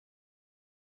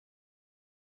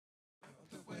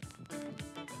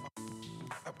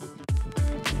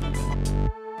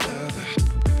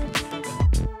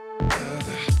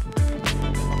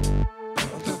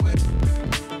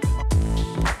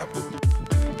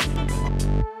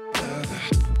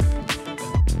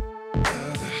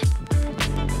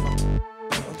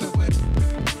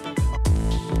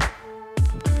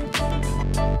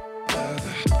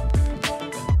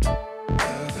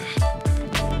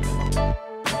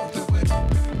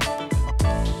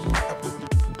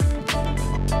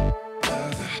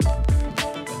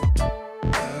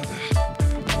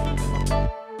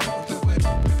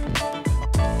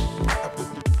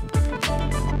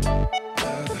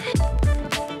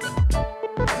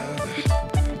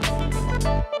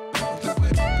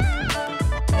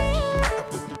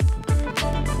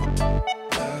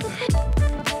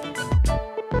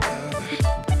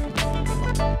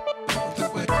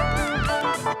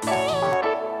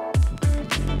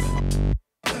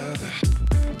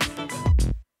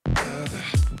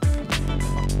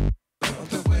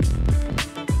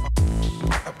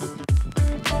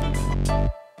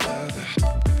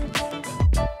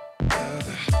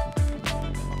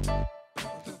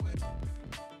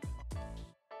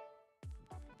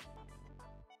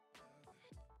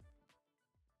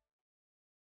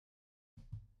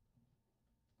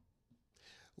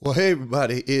Well, hey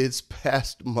everybody, it's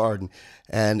Pastor Martin,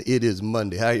 and it is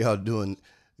Monday. How y'all doing?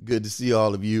 Good to see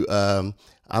all of you. I'm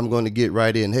going to get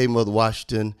right in. Hey, Mother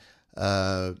Washington,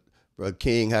 Brother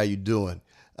King, how you doing?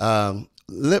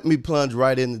 Let me plunge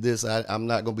right into this. I'm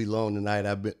not going to be long tonight.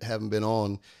 Haven't been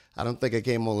on. I don't think I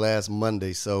came on last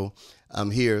Monday, so I'm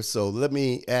here. So let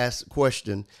me ask a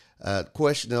question.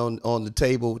 Question on the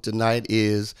table tonight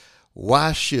is,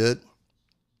 why should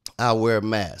I wear a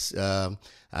mask?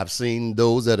 I've seen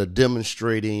those that are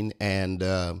demonstrating,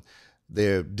 and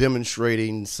they're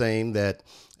demonstrating saying that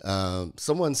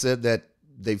someone said that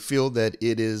they feel that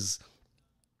it is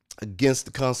against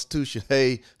the Constitution.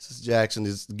 Hey, Sister Jackson,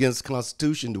 it's against the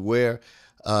Constitution to wear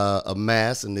a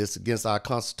mask, and it's against our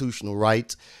constitutional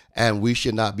rights, and we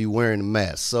should not be wearing a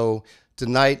mask. So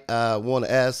tonight, I want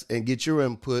to ask and get your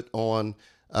input on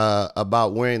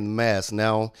about wearing the mask.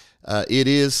 Now, it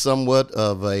is somewhat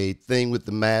of a thing with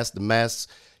the mask. The masks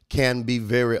can be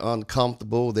very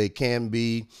uncomfortable. They can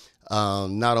be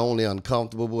not only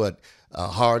uncomfortable, but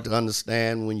hard to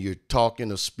understand when you're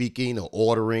talking or speaking or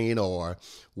ordering or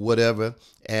whatever.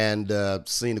 And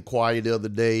seen a choir the other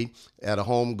day at a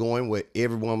home going where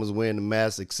everyone was wearing the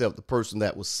mask except the person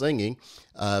that was singing.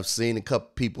 I've seen a couple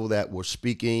people that were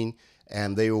speaking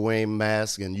and they were wearing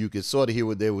masks, and you could sort of hear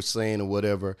what they were saying or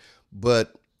whatever.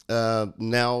 But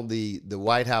now the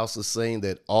White House is saying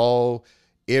that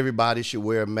everybody should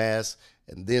wear a mask,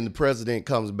 and then the president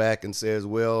comes back and says,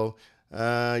 well,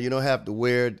 you don't have to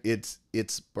wear it.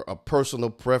 It's a personal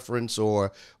preference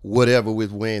or whatever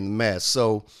with wearing the mask.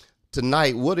 So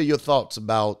tonight, what are your thoughts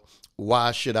about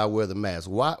why should I wear the mask?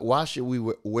 Why should we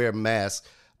wear masks?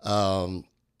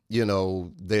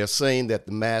 They're saying that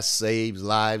the mask saves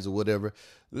lives or whatever.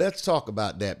 Let's talk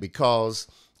about that, because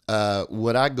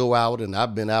when I go out, and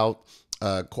I've been out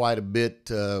quite a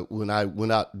bit when I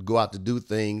go out to do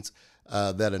things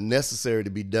that are necessary to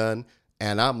be done,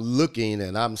 and I'm looking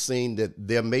and I'm seeing that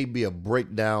there may be a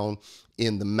breakdown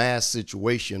in the mask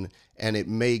situation, and it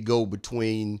may go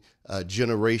between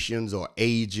generations or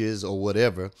ages or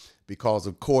whatever, because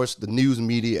of course the news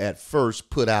media at first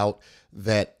put out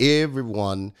that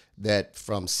everyone that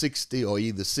from 60 or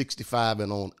either 65 and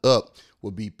on up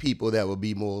will be people that will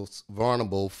be most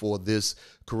vulnerable for this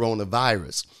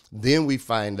coronavirus. Then we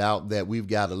find out that we've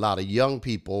got a lot of young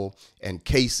people, and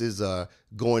cases are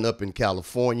going up in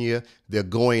California. They're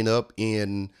going up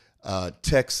in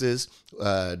Texas.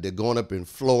 They're going up in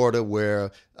Florida,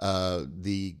 where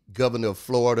the governor of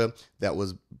Florida that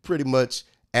was pretty much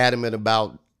adamant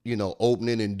about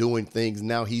opening and doing things.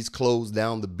 Now he's closed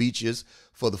down the beaches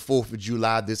for the 4th of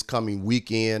July this coming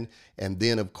weekend. And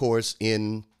then, of course,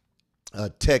 in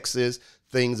Texas,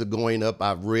 things are going up.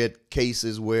 I've read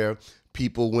cases where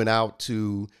people went out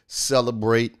to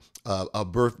celebrate a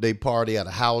birthday party at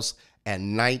a house,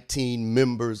 and 19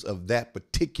 members of that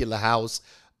particular house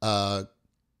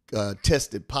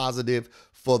tested positive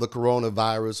for the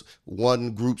coronavirus.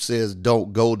 One group says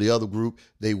don't go. The other group,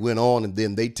 they went on and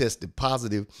then they tested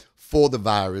positive for the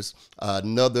virus.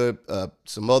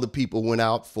 Some other people went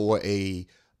out for a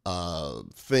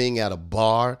thing at a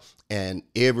bar, and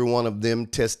every one of them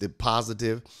tested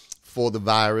positive for the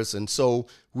virus. And so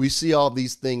we see all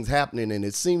these things happening, and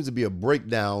it seems to be a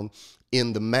breakdown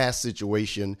in the mask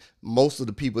situation. Most of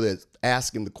the people that's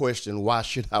asking the question, why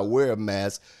should I wear a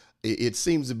mask? It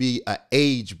seems to be an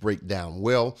age breakdown.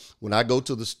 Well, when I go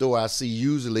to the store, I see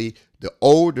usually the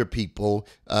older people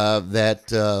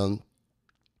that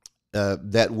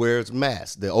wears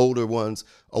masks. The older ones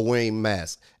are wearing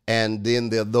masks, and then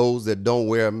there are those that don't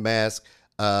wear a mask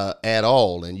at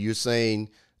all. And you're saying,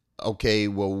 okay,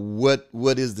 well,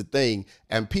 what is the thing?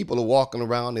 And people are walking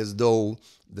around as though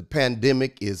the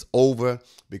pandemic is over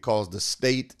because the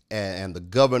state and the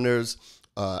governors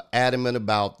are adamant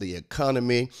about the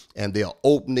economy and they're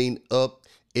opening up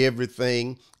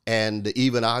everything. And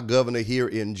even our governor here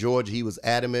in Georgia, he was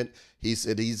adamant. He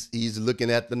said he's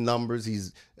looking at the numbers.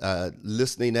 He's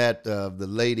listening at the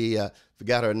lady,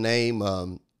 forgot her name,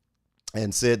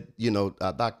 and said,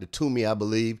 Dr. Toomey, I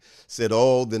believe, said,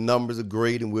 oh, the numbers are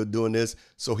great and we're doing this.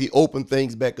 So he opened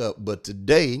things back up. But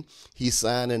today he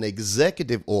signed an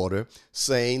executive order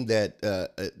saying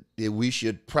that we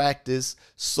should practice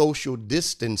social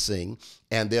distancing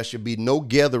and there should be no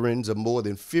gatherings of more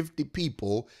than 50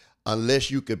 people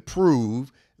unless you could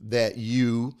prove that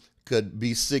you could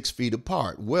be 6 feet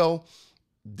apart. Well,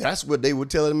 that's what they were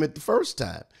telling them at the first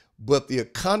time. But the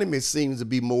economy seems to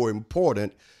be more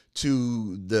important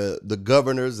to the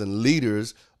governors and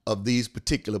leaders of these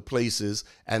particular places.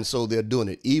 And so they're doing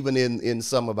it. Even in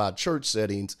some of our church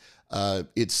settings,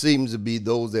 it seems to be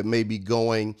those that may be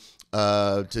going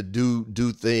to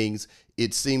do things.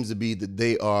 It seems to be that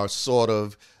they are sort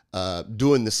of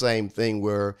doing the same thing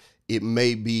where it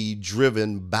may be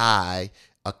driven by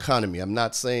economy. I'm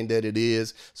not saying that it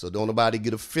is, so don't nobody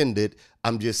get offended.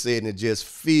 I'm just saying it just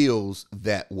feels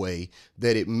that way,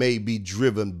 that it may be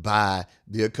driven by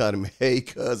the economy. Hey,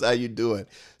 cuz, how you doing?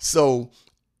 So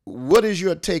what is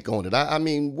your take on it? I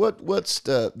mean, what's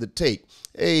the take?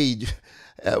 Hey,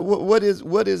 what is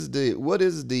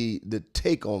the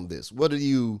take on this? What do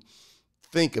you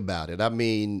think about it? I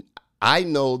mean, I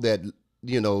know that,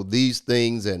 these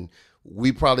things, and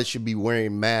we probably should be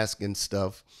wearing masks and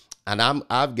stuff. And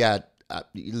I got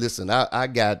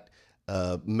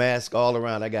masks all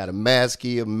around. I got a mask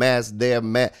here, mask there,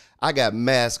 I got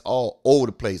masks all over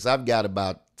the place. I've got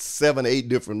about 7 or 8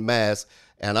 different masks,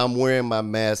 and I'm wearing my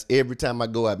mask every time I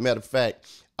go out. Matter of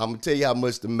fact, I'm gonna tell you how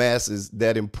much the mask is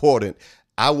that important.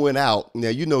 I went out. Now,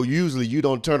 usually you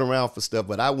don't turn around for stuff,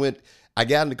 but I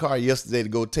got in the car yesterday to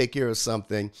go take care of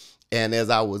something, and as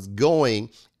I was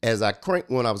going,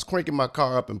 when I was cranking my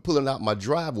car up and pulling out my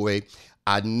driveway,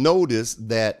 I noticed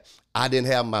that I didn't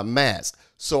have my mask.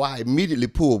 So I immediately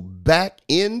pulled back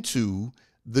into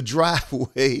the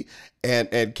driveway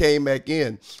and came back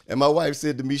in. And my wife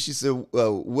said to me, she said,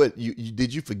 what,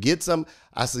 did you forget something?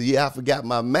 I said, yeah, I forgot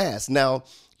my mask. Now,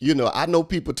 I know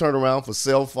people turn around for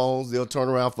cell phones. They'll turn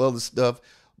around for other stuff.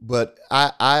 But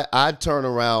I turn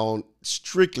around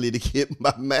strictly to get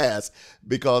my mask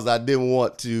because I didn't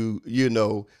want to,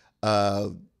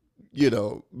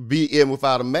 be in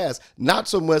without a mask. Not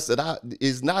so much that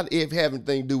it's not having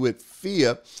anything to do with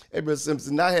fear. Brother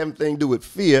Simpson, not having anything to do with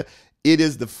fear. It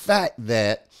is the fact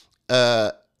that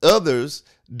others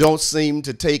don't seem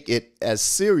to take it as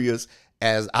serious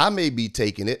as I may be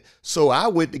taking it. So I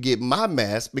went to get my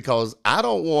mask because I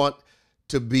don't want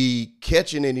to be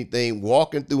catching anything,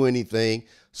 walking through anything.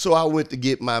 So I went to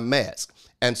get my mask.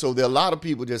 And so there are a lot of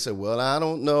people just say, well, I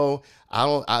don't know.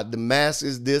 The mask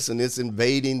is this and it's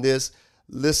invading this.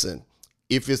 Listen,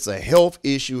 if it's a health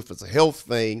issue, if it's a health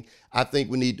thing, I think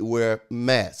we need to wear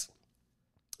masks.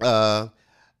 And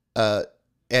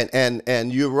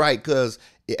you're right, because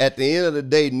at the end of the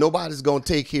day, nobody's going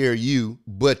to take care of you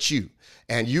but you.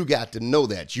 And you got to know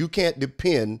that. You can't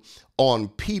depend on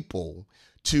people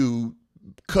to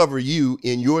cover you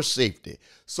in your safety.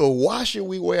 So why should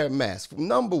we wear a mask?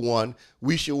 Number one,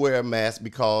 we should wear a mask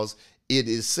because it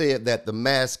is said that the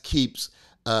mask keeps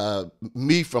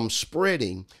me from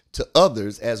spreading to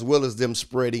others as well as them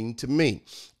spreading to me.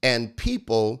 And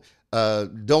people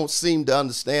don't seem to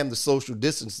understand the social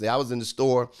distancing. I was in the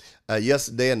store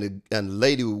yesterday, and the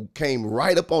lady who came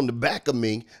right up on the back of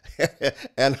me,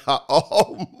 and I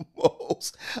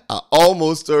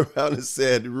almost turned around and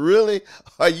said, "Really?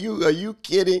 Are you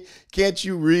kidding? Can't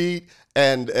you read?"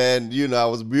 And I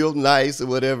was real nice or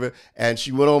whatever, and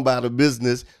she went on about her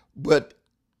business. But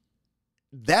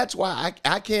that's why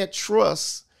I can't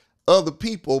trust other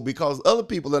people, because other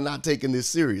people are not taking this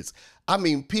serious. I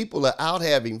mean, people are out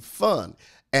having fun.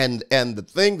 And the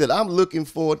thing that I'm looking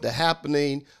forward to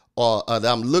happening, or that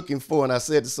I'm looking for, and I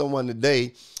said to someone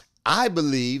today, I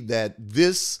believe that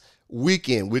this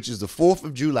weekend, which is the 4th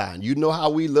of July, and you know how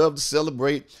we love to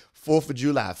celebrate 4th of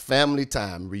July, family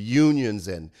time, reunions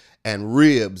and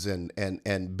ribs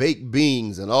and baked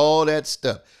beans and all that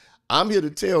stuff. I'm here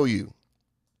to tell you,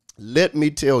 let me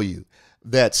tell you,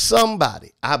 that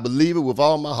somebody, I believe it with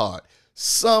all my heart,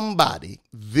 somebody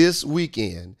this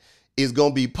weekend is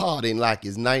going to be partying like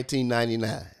it's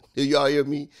 1999. Do y'all hear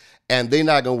me? And they're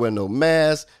not going to wear no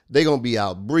mask. They're going to be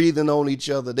out breathing on each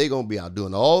other. They're going to be out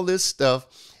doing all this stuff.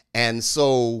 And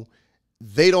so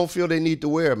they don't feel they need to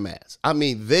wear a mask. I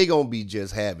mean, they're going to be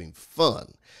just having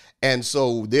fun. And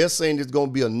so they're saying there's going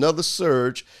to be another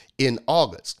surge in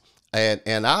August.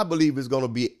 And I believe it's going to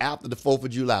be after the 4th of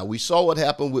July. We saw what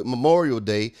happened with Memorial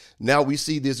Day. Now we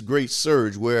see this great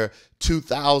surge where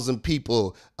 2,000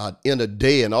 people in a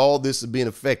day and all this is being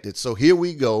affected. So here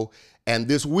we go. And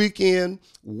this weekend,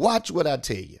 watch what I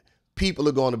tell you. People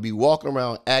are going to be walking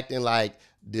around acting like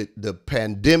the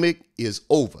pandemic is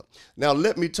over. Now,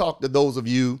 let me talk to those of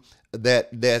you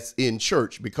that's in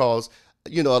church, because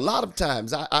you know, a lot of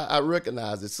times I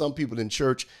recognize that some people in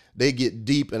church, they get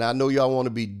deep, and I know y'all want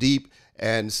to be deep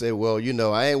and say, well, you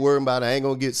know, I ain't worrying about it. I ain't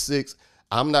going to get sick.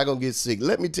 I'm not going to get sick.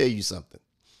 Let me tell you something.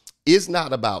 It's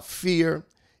not about fear.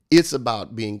 It's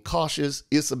about being cautious.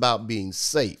 It's about being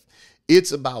safe.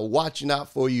 It's about watching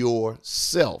out for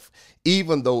yourself.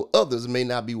 Even though others may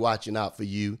not be watching out for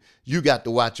you, you got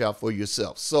to watch out for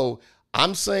yourself. So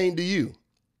I'm saying to you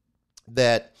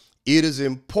that it is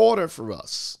important for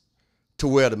us to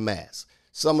wear the mask.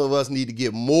 Some of us need to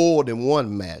get more than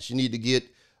one mask. You need to get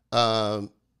go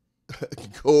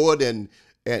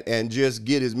and just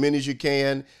get as many as you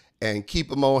can and keep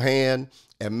them on hand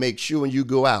and make sure when you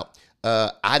go out.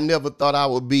 I never thought I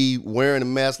would be wearing a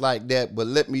mask like that, but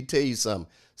let me tell you something.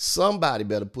 Somebody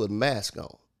better put a mask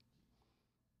on.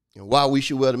 And why we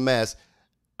should wear the mask?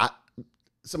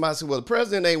 Somebody said, well, the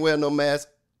president ain't wearing no mask.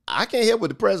 I can't help what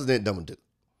the president don't do.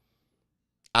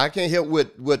 I can't help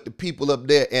what the people up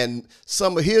there and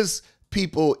some of his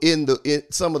people in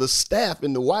some of the staff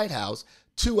in the White House,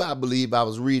 too, I believe I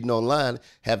was reading online,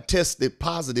 have tested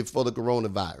positive for the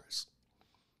coronavirus.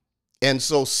 And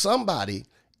so somebody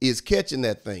is catching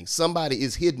that thing. Somebody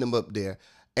is hitting them up there.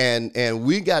 And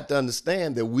we got to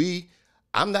understand that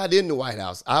I'm not in the White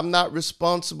House. I'm not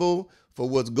responsible for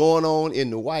what's going on in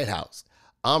the White House.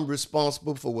 I'm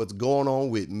responsible for what's going on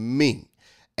with me.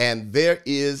 And there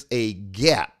is a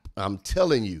gap. I'm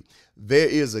telling you, there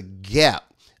is a gap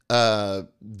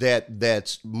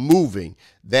that's moving.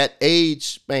 That age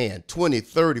span, 20,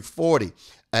 30, 40.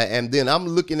 And then I'm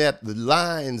looking at the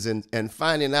lines and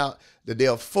finding out that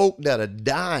there are folk that are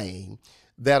dying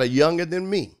that are younger than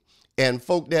me. And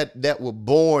folk that were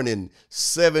born in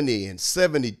 70 and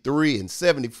 73 and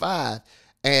 75.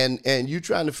 And you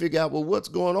trying to figure out, well, what's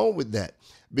going on with that?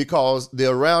 Because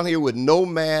they're around here with no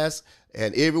mask.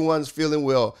 And everyone's feeling,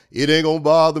 well, it ain't going to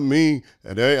bother me.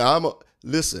 And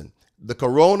listen, the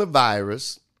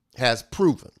coronavirus has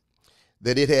proven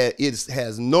that it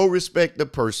has no respect to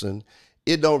person.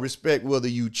 It don't respect whether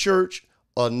you church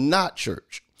or not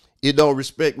church. It don't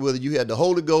respect whether you had the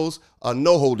Holy Ghost or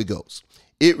no Holy Ghost.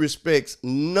 It respects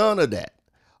none of that.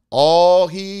 All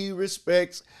he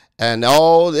respects and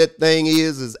all that thing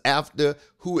is after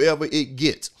whoever it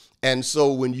gets. And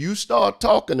so when you start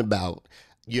talking about,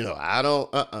 you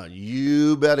know,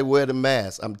 you better wear the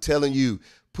mask. I'm telling you,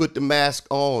 put the mask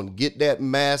on, get that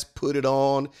mask, put it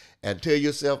on, and tell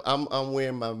yourself, I'm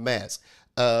wearing my mask.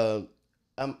 Let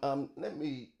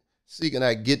me see, can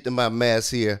I get to my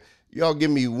mask here? Y'all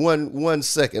give me one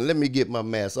second. Let me get my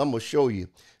mask. I'm gonna show you.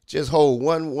 Just hold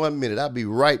one minute. I'll be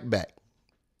right back.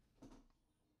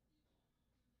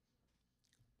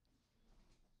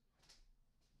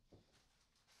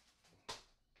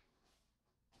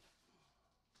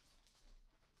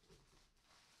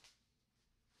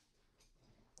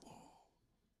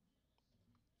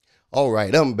 All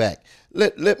right, I'm back.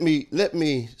 Let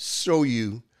me show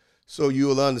you so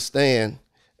you'll understand.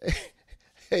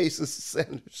 Hey, Sister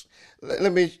Sanders,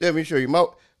 let me show you.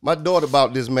 My daughter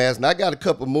bought this mask, and I got a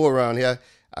couple more around here.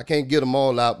 I can't get them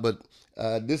all out, but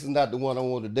this is not the one I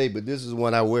want today. But this is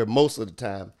one I wear most of the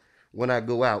time when I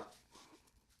go out.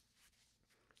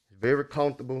 It's very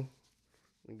comfortable.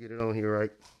 Let me get it on here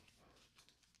right.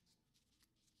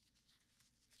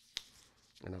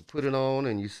 And I put it on,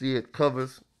 and you see it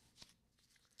covers.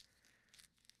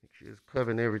 It's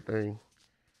covering everything.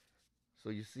 So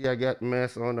you see I got the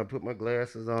mask on. I put my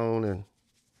glasses on and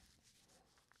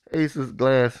Aces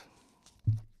glass.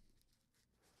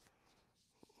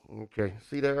 Okay,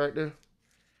 see that right there?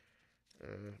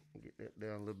 Get that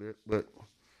down a little bit. But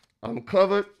I'm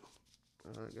covered.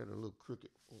 I got a little crooked.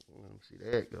 Let me see,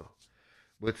 there it go.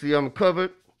 But see, I'm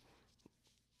covered.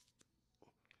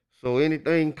 So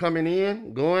anything coming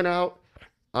in, going out,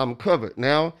 I'm covered.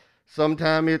 Now,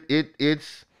 sometimes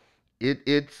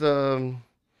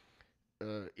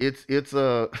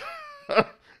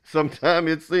sometimes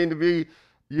it seems to be,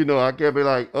 I can't be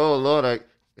like, oh Lord,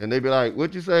 and they be like,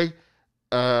 what you say?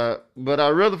 But I'd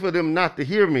rather for them not to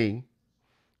hear me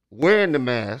wearing the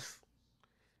mask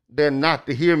than not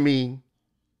to hear me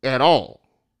at all.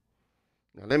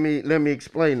 Now let me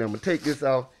explain. I'm gonna take this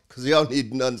off. Because y'all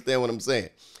need to understand what I'm saying.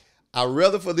 I'd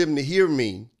rather for them to hear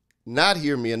me, not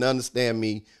hear me, and understand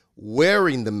me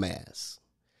wearing the mask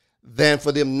than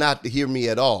for them not to hear me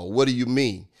at all. What do you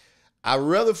mean? I'd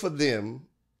rather for them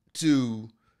to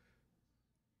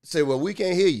say, well, we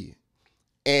can't hear you.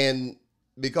 And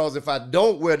because if I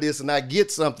don't wear this and I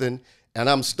get something and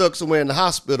I'm stuck somewhere in the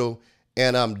hospital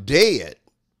and I'm dead,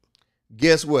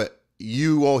 guess what?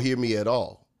 You won't hear me at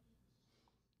all.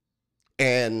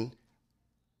 And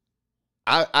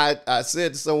I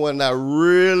said to someone, I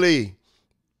really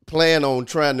plan on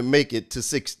trying to make it to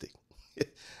 60.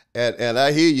 and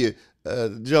I hear you,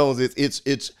 Jones.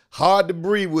 It's hard to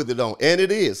breathe with it on, and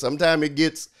it is. Sometimes it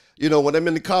gets, when I'm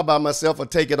in the car by myself, I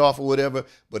take it off or whatever.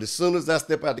 But as soon as I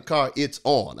step out the car, it's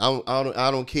on.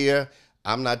 I don't care.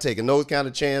 I'm not taking those kind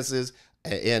of chances,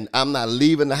 and I'm not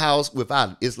leaving the house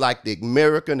without it. It's like the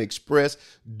American Express: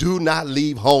 do not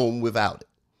leave home without it.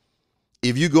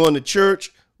 If you go into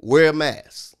church, wear a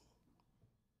mask.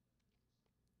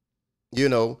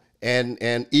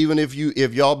 And even if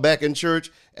y'all back in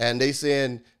church and they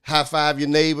saying high five your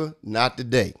neighbor, not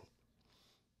today.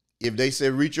 If they say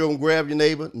reach over and grab your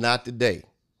neighbor, not today.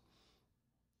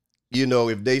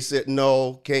 If they said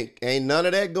no, ain't none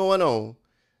of that going on,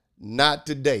 not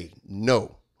today.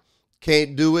 No,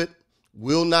 can't do it.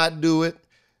 Will not do it.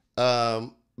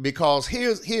 Because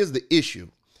here's the issue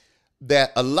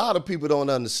that a lot of people don't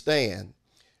understand,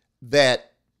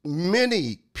 that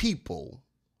many people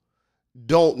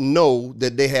don't know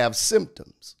that they have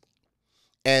symptoms.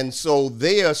 And so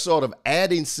they are sort of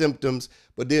adding symptoms,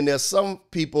 but then there's some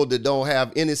people that don't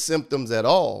have any symptoms at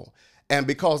all. And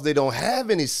because they don't have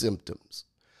any symptoms,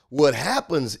 what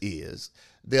happens is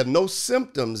there are no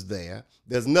symptoms there.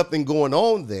 There's nothing going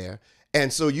on there.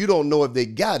 And so you don't know if they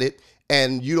got it,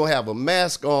 and you don't have a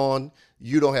mask on.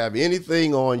 You don't have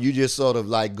anything on. You just sort of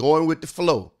like going with the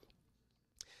flow.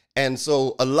 And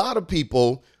so a lot of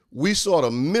people, we sort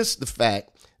of miss the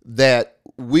fact that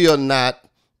we are not,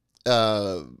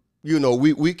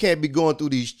 we can't be going through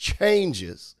these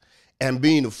changes and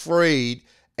being afraid.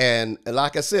 And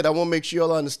like I said, I want to make sure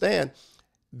y'all understand,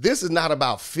 this is not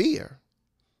about fear.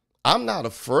 I'm not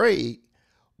afraid,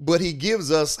 but he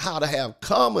gives us how to have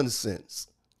common sense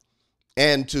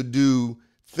and to do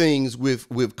things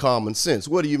with common sense.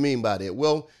 What do you mean by that?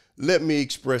 Well, let me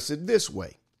express it this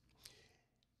way.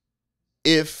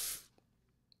 If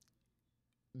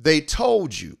they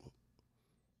told you,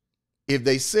 if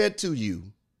they said to you,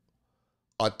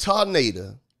 a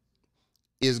tornado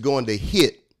is going to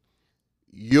hit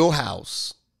your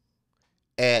house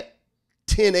at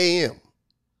 10 a.m.,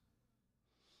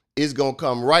 it's going to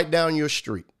come right down your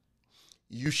street,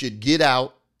 you should get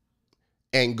out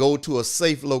and go to a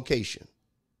safe location.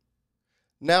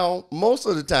 Now, most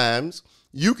of the times,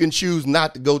 you can choose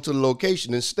not to go to the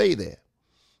location and stay there.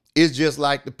 It's just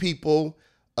like the people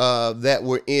that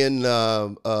were in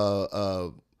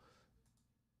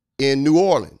New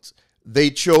Orleans. They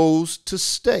chose to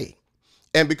stay.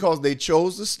 And because they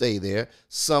chose to stay there,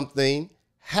 something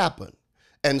happened.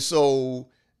 And so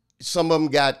some of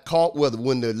them got caught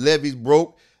when the levees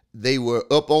broke, they were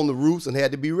up on the roofs and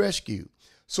had to be rescued.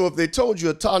 So if they told you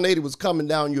a tornado was coming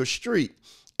down your street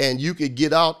and you could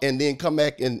get out and then come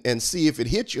back and see if it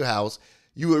hit your house,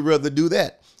 you would rather do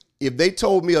that. If they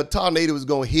told me a tornado was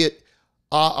going to hit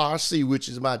RRC, which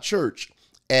is my church,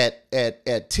 at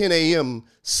 10 a.m.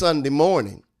 Sunday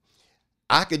morning,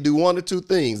 I could do one or two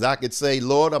things. I could say,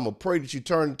 Lord, I'm going to pray that you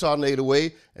turn the tornado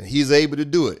away, and he's able to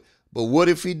do it. But what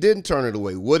if he didn't turn it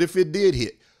away? What if it did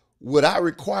hit? Would I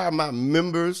require my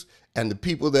members and the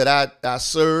people that I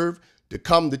serve to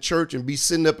come to church and be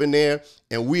sitting up in there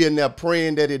and we in there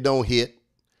praying that it don't hit?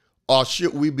 Or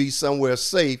should we be somewhere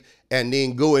safe and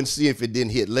then go and see if it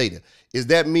didn't hit later? Does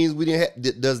that mean we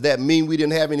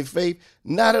didn't have any faith?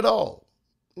 Not at all.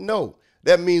 No,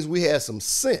 that means we had some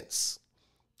sense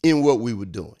in what we were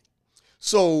doing.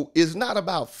 So it's not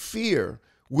about fear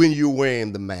when you're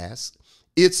wearing the mask.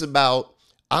 It's about,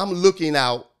 I'm looking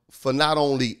out for not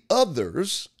only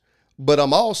others, but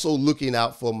I'm also looking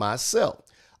out for myself.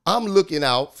 I'm looking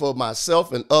out for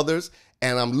myself and others,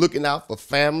 and I'm looking out for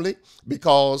family,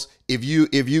 because if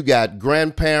you got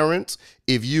grandparents,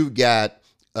 if you got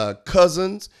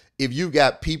cousins, if you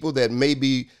got people that may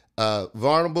be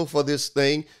vulnerable for this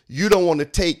thing, you don't want to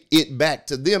take it back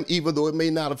to them. Even though it may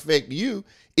not affect you,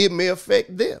 it may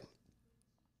affect them.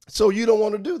 So you don't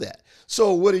want to do that.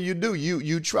 So what do?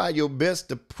 You try your best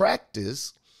to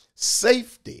practice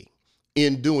safety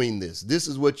in doing this. This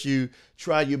is what you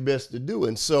try your best to do.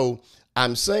 And so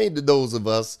I'm saying to those of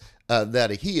us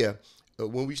that are here,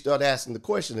 when we start asking the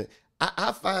question,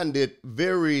 I find it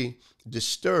very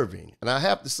disturbing. And I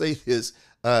have to say this,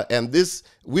 and this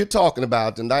we're talking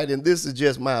about tonight, and this is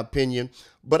just my opinion,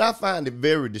 but I find it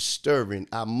very disturbing,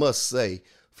 I must say,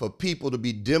 for people to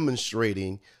be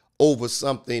demonstrating over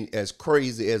something as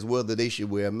crazy as whether they should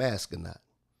wear a mask or not,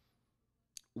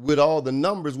 with all the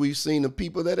numbers we've seen of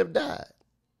people that have died.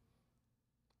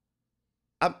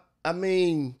 I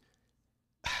mean,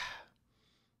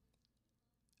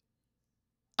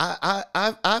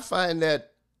 I find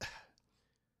that,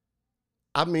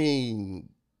 I mean,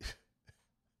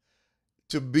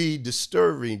 to be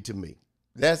disturbing to me.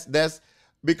 That's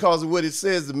because what it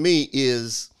says to me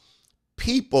is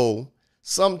people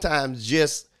sometimes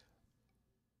just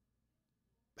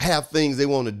have things they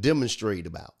want to demonstrate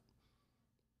about.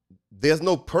 There's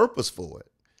no purpose for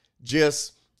it.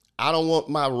 Just, I don't want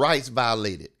my rights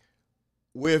violated.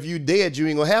 Where if you dead, you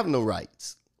ain't gonna have no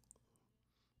rights.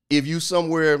 If you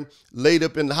somewhere laid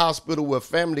up in the hospital where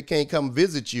family can't come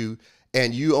visit you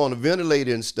and you on a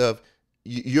ventilator and stuff,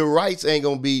 your rights ain't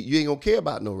gonna be, you ain't gonna care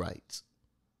about no rights.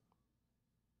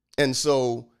 And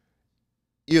so,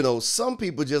 you know, some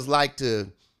people just like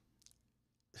to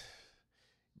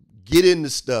get into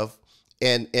stuff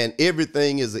and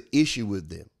everything is an issue with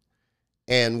them.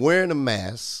 And wearing a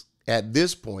mask at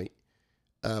this point,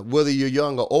 whether you're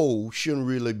young or old, shouldn't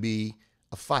really be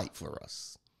a fight for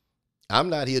us. I'm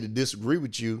not here to disagree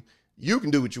with you. You can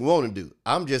do what you want to do.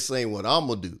 I'm just saying what I'm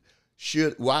going to do.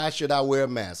 Why should I wear a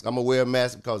mask? I'm going to wear a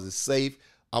mask because it's safe.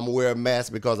 I'm going to wear a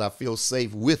mask because I feel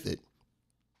safe with it.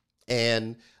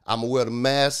 And I'm going to wear the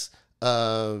mask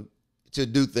to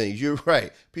do things. You're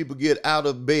right. People get out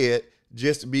of bed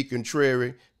just to be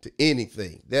contrary to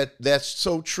anything. That's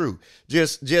so true.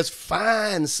 Just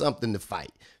find something to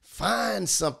fight. Find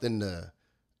something to,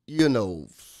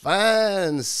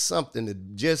 find something to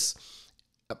just,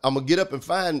 I'm going to get up and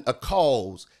find a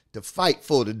cause to fight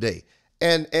for today.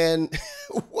 And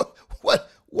what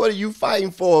are you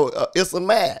fighting for? It's a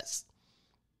mask.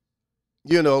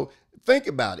 Think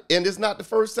about it. And it's not the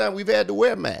first time we've had to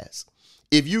wear masks.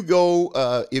 If you go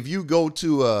to if you go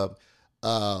to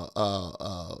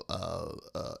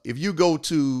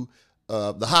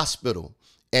the hospital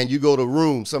and you go to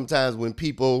rooms, sometimes when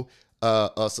people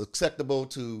are susceptible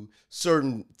to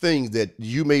certain things that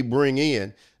you may bring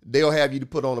in, they'll have you to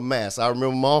put on a mask. I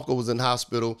remember my uncle was in the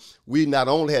hospital. We not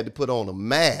only had to put on a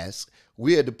mask,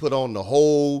 we had to put on the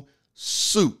whole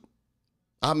suit.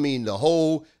 I mean, the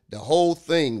whole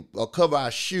thing, cover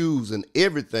our shoes and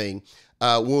everything.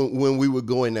 When we were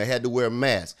going there, had to wear a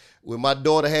mask. When my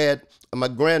daughter had my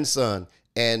grandson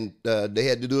and they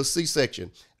had to do a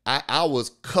C-section, I was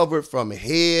covered from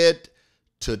head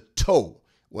to toe.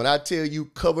 When I tell you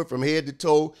covered from head to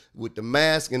toe with the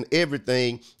mask and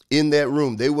everything in that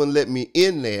room, they wouldn't let me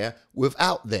in there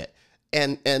without that.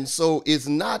 And so it's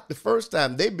not the first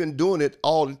time. They've been doing it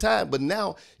all the time, but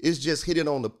now it's just hitting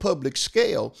on the public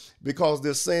scale because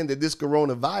they're saying that this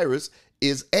coronavirus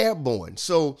is airborne.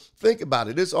 So think about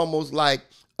it. It's almost like,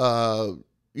 walking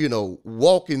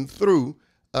through,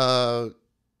 and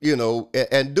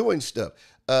doing stuff.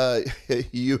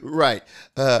 You're right.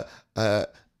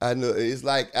 I know it's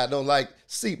like, I don't like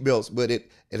seatbelts, but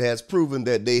it has proven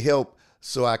that they help.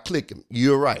 So I click them.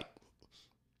 You're right.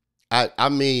 You're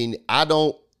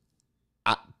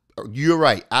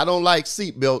right. I don't like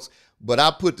seatbelts, but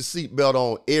I put the seatbelt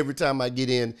on every time I get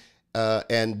in.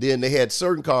 And then they had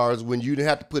certain cars when you didn't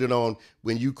have to put it on.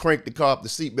 When you cranked the car up, the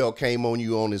seatbelt came on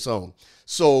you on its own.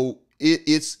 So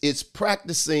it's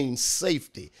practicing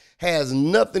safety. Has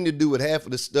nothing to do with half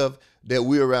of the stuff that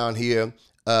we're around here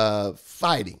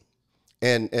fighting.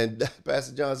 And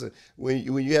Pastor Johnson, when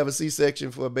you have a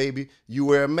C-section for a baby, you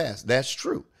wear a mask. That's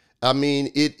true. I mean,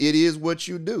 it is what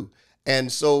you do.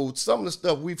 And so some of the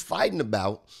stuff we're fighting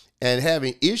about and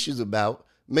having issues about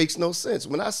makes no sense.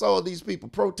 When I saw these people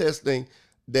protesting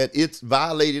that it's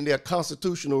violating their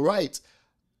constitutional rights,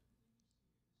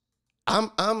 I'm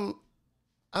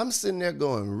sitting there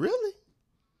going, really?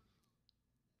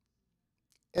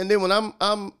 And then when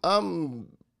I'm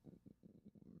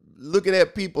looking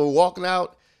at people walking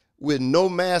out with no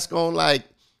mask on, like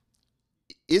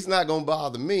it's not gonna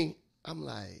bother me, I'm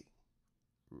like,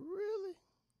 really?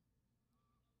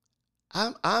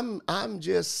 I'm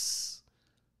just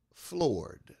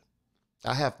floored.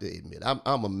 I have to admit,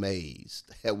 I'm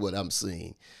amazed at what I'm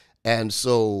seeing. And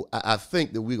so I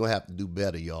think that we're going to have to do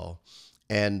better, y'all.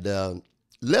 And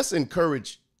let's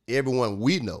encourage everyone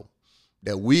we know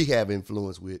that we have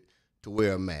influence with to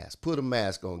wear a mask. Put a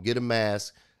mask on. Get a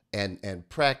mask. and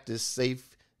practice safe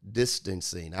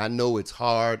distancing. I know it's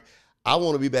hard. I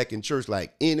want to be back in church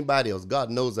like anybody else.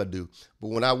 God knows I do. But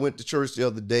when I went to church the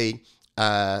other day,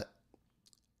 and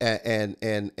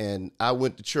I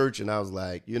went to church and I was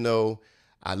like,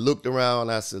 I looked around.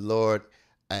 I said, Lord,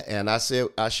 and I share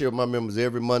with my members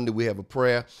every Monday. We have a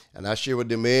prayer, and I share with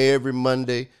them every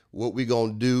Monday what we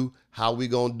gonna do, how we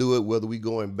gonna do it, whether we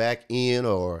going back in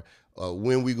or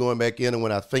when we going back in, and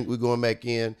when I think we're going back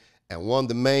in. And one of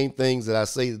the main things that I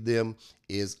say to them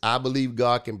is, I believe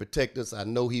God can protect us. I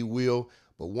know He will.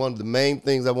 But one of the main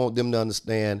things I want them to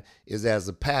understand is, as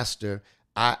a pastor,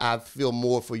 I feel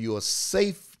more for your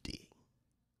safety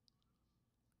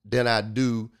than I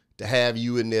do to have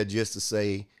you in there just to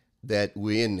say that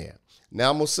we're in there. Now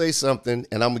I'm going to say something,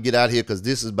 and I'm going to get out of here because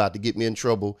this is about to get me in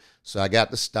trouble, so I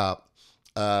got to stop.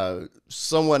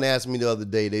 Someone asked me the other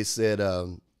day, they said,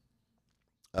 and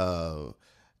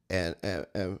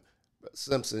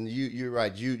Simpson, you're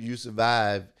right, you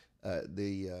survived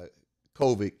the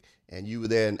COVID, and you were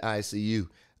there in ICU.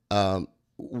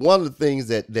 One of the things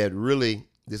that really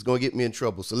is going to get me in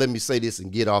trouble, so let me say this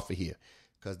and get off of here,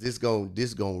 because this going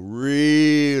to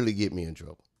really get me in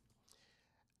trouble.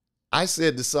 I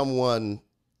said to someone,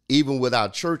 even with our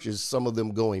churches, some of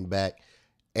them going back,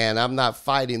 and I'm not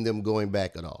fighting them going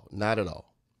back at all, not at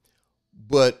all.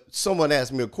 But someone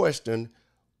asked me a question,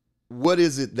 what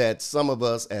is it that some of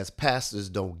us as pastors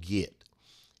don't get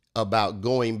about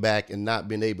going back and not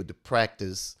being able to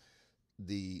practice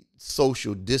the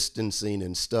social distancing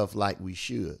and stuff like we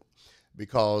should?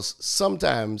 Because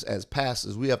sometimes as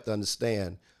pastors, we have to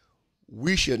understand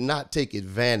we should not take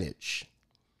advantage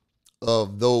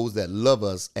of those that love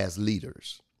us as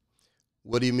leaders.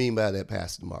 What do you mean by that,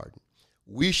 Pastor Martin?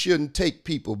 We shouldn't take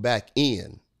people back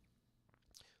in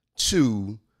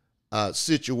to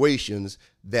situations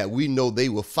that we know they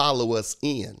will follow us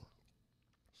in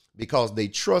because they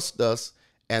trust us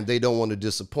and they don't want to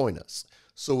disappoint us.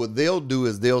 So what they'll do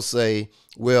is they'll say,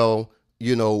 well,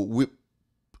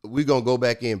 we're going to go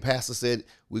back in. Pastor said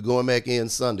we're going back in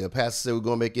Sunday. Pastor said we're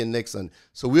going back in next Sunday.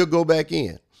 So we'll go back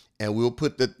in and we'll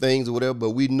put the things or whatever,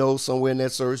 but we know somewhere in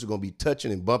that service we're going to be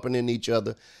touching and bumping into each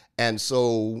other. And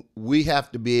so we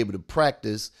have to be able to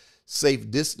practice safe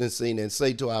distancing and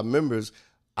say to our members,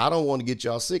 I don't want to get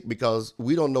y'all sick because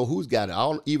we don't know who's got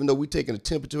it. Even though we're taking a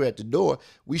temperature at the door,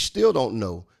 we still don't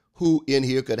know who in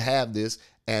here could have this.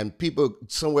 And people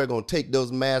somewhere going to take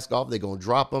those masks off. They're going to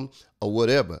drop them or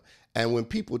whatever. And when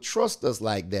people trust us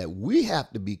like that, we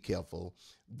have to be careful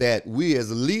that we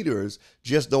as leaders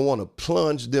just don't want to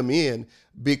plunge them in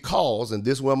because, and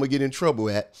this is where I'm going to get in trouble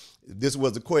at, this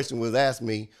was the question was asked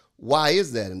me, why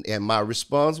is that? And my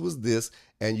response was this,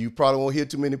 and you probably won't hear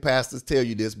too many pastors tell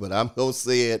you this, but I'm going to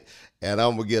say it, and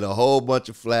I'm going to get a whole bunch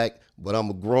of flack, but I'm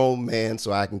a grown man,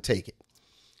 so I can take it.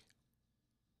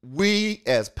 We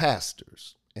as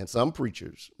pastors, and some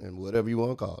preachers, and whatever you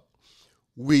want to call it,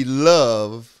 we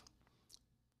love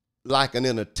like an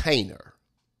entertainer.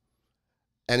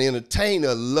 An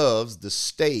entertainer loves the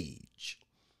stage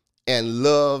and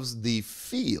loves the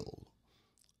feel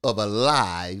of a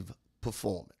live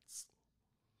performance.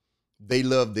 They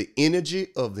love the energy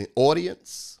of the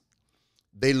audience.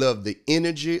 They love the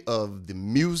energy of the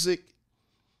music.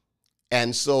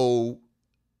 And so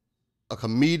a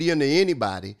comedian or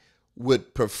anybody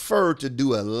would prefer to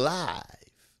do a live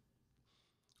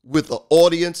with the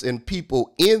audience and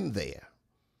people in there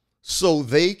so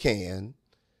they can.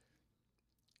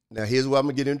 Now, here's where I'm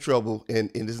going to get in trouble,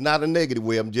 and it's not a negative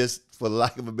way. I'm just, for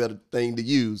lack of a better thing to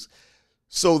use,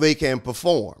 so they can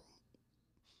perform.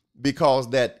 Because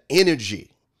that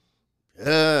energy,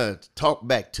 talk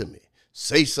back to me,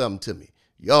 say something to me.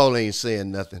 Y'all ain't saying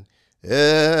nothing.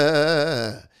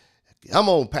 Come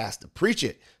on, pastor, preach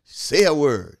it, say a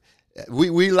word.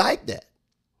 We like that.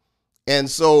 And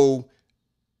so,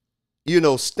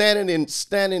 standing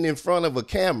in front of a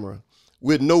camera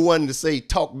with no one to say,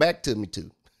 talk back to me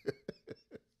to.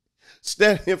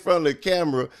 Standing in front of the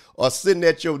camera or sitting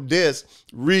at your desk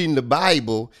reading the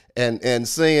Bible and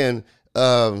saying,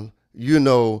 and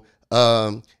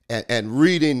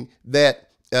reading that,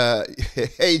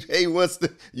 hey, what's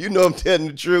the, I'm telling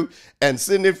the truth, and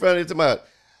sitting in front of it tomorrow,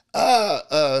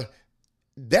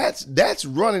 that's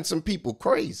running some people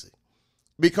crazy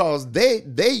because they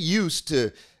used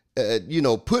to,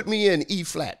 put me in E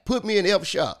flat, put me in F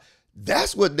sharp.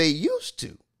 That's what they used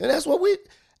to, and that's what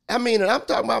and I'm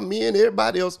talking about me and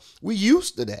everybody else. We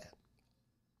used to that,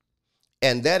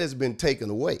 and that has been taken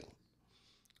away.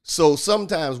 So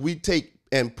sometimes we take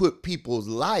and put people's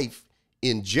life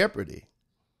in jeopardy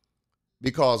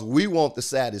because we want the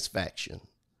satisfaction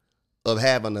of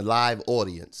having a live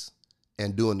audience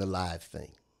and doing the live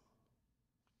thing.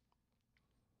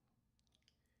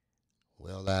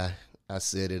 Well, I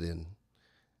said it, and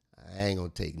I ain't gonna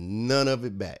take none of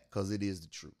it back because it is the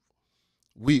truth.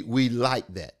 We like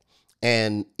that,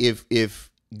 and if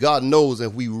God knows,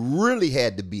 if we really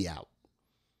had to be out,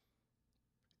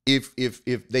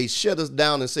 if they shut us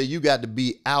down and say you got to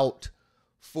be out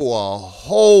for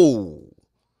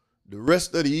the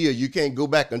rest of the year, you can't go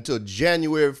back until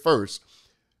January 1st.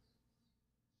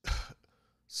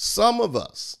 Some of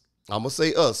us, I'm gonna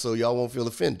say us, so y'all won't feel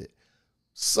offended.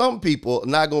 Some people are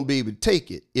not gonna be able to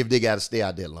take it if they got to stay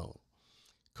out that long,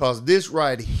 because this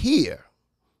right here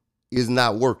is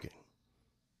not working.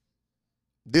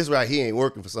 This right here ain't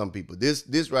working for some people.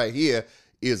 This right here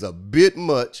is a bit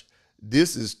much.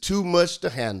 This is too much to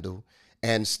handle.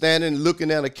 And standing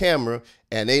looking at a camera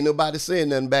and ain't nobody saying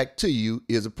nothing back to you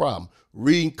is a problem.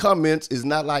 Reading comments is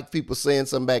not like people saying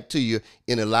something back to you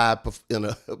in a live,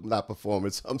 not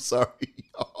performance, I'm sorry,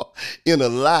 in a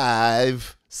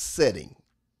live setting.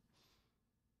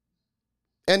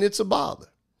 And it's a bother.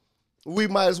 We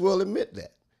might as well admit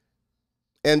that.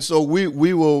 And so we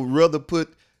will rather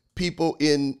put people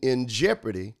in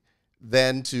jeopardy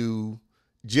than to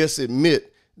just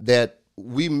admit that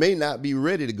we may not be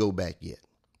ready to go back yet,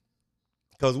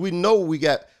 because we know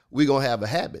we're gonna have a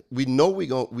habit. We know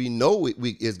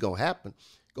it's gonna happen.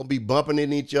 Gonna be bumping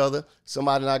into each other.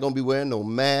 Somebody not gonna be wearing no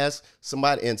mask.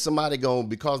 Somebody gonna,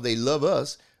 because they love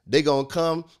us, they gonna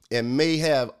come and may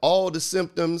have all the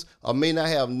symptoms or may not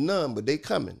have none, but they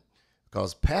coming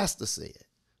because Pastor said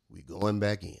we going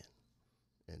back in.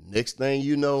 And next thing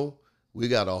you know, we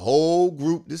got a whole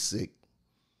group that's sick.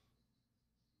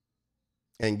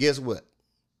 And guess what?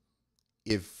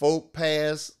 If folk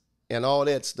pass and all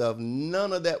that stuff,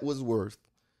 none of that was worth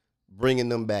bringing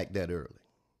them back that early.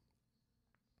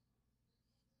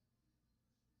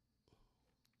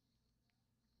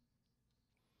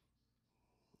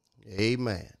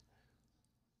 Amen.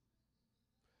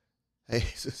 Hey,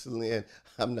 Sister Lynn,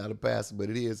 I'm not a pastor, but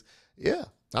it is. Yeah.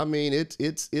 I mean,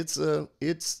 this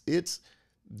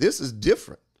is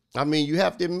different. I mean, you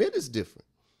have to admit it's different.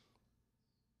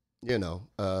 You know,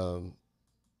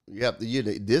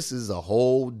 this is a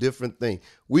whole different thing.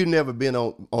 We've never been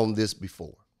on this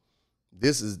before.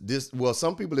 Well,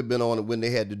 some people have been on it when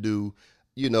they had to do,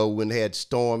 when they had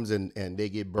storms and they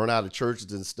get burnt out of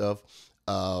churches and stuff,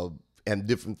 and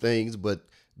different things. But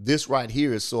this right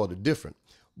here is sort of different.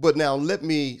 But now let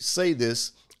me say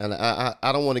this, and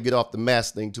I don't want to get off the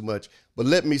mask thing too much, but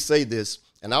let me say this,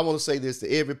 and I want to say this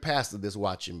to every pastor that's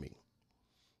watching me.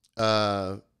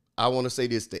 I want to say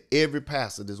this to every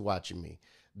pastor that's watching me,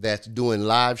 that's doing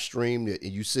live stream.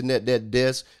 You sitting at that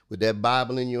desk with that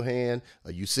Bible in your hand,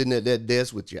 or you sitting at that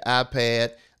desk with your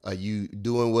iPad, or you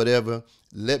doing whatever.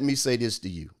 Let me say this to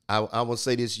you. I want to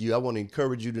say this to you. I want to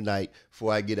encourage you tonight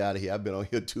before I get out of here. I've been on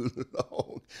here too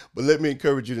long, but let me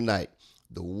encourage you tonight.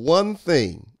 The one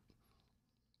thing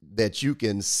that you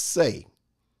can say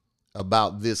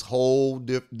about this whole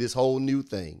new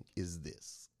thing is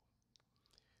this.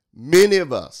 Many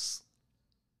of us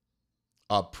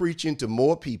are preaching to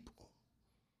more people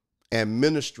and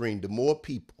ministering to more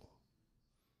people.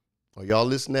 Are y'all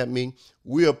listening at me?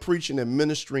 We are preaching and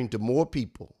ministering to more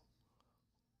people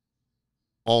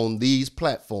on these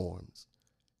platforms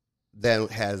than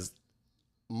has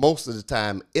most of the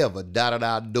time ever dotted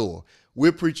our door.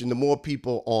 We're preaching to more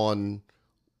people on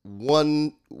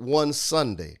one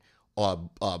Sunday or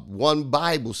one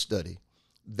Bible study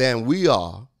than we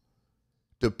are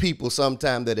to people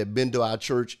sometime that have been to our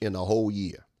church in a whole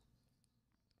year.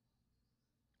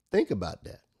 Think about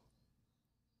that.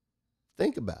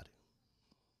 Think about it.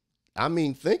 I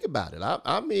mean, think about it.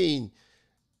 I mean,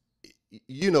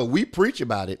 we preach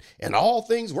about it and all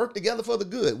things work together for the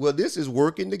good. Well, this is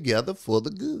working together for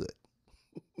the good.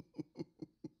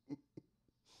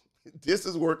 This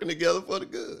is working together for the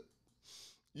good.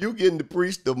 You're getting to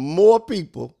preach to more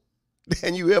people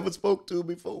than you ever spoke to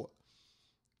before.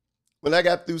 When I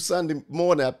got through Sunday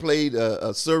morning, I played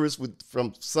a service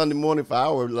from Sunday morning for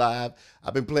our live.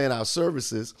 I've been playing our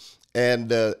services.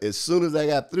 And as soon as I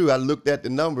got through, I looked at the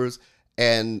numbers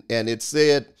and it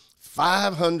said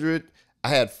 500. I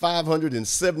had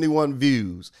 571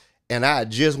 views and I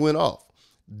just went off.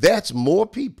 That's more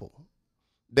people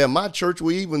than my church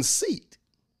will even seat.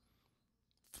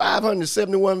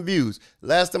 571 views.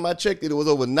 Last time I checked it was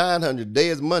over 900. Today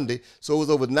is Monday, so it was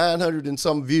over 900 and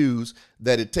some views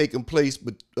that had taken place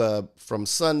from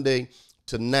Sunday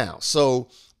to now. So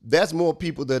that's more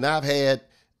people than I've had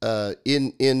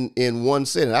in one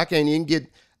setting. I can't even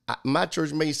get. My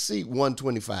church may seat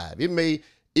 125.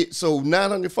 So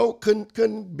 900 folk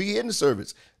couldn't be in the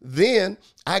service. Then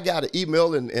I got an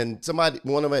email and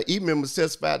one of my email members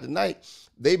testified tonight.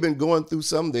 They've been going through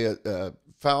some of their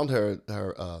found her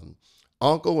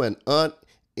uncle and aunt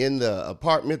in the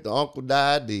apartment. The uncle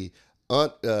died. The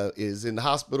aunt is in the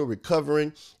hospital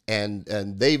recovering, and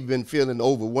they've been feeling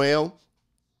overwhelmed,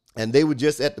 and they were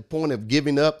just at the point of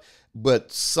giving up.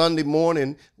 But Sunday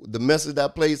morning, the message I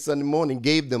played Sunday morning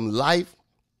gave them life,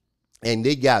 and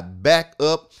they got back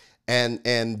up, and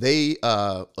they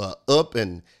up,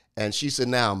 and she said,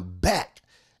 now I'm back.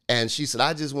 And she said,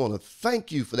 I just want to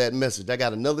thank you for that message. I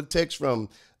got another text from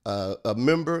a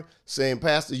member saying,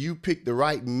 Pastor, you picked the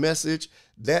right message.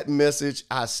 That message,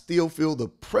 I still feel the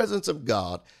presence of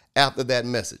God after that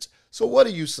message. So what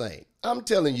are you saying? I'm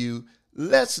telling you,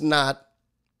 let's not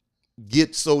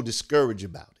get so discouraged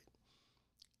about it.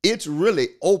 It's really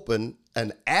opened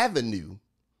an avenue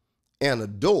and a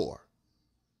door.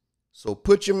 So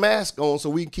put your mask on so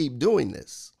we can keep doing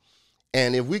this.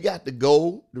 And if we got to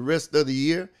go the rest of the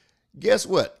year, guess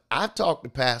what? I've talked to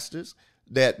pastors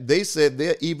that they said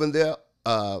even their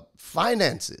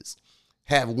finances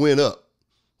have went up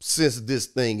since this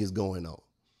thing is going on.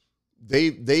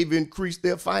 They've increased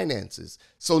their finances.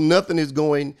 So nothing is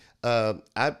going,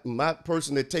 my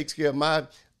person that takes care of my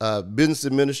business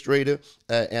administrator,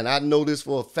 and I know this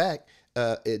for a fact,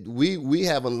 we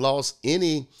haven't lost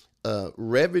any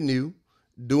revenue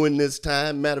during this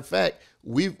time. Matter of fact,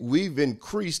 we've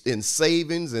increased in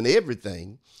savings and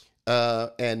everything,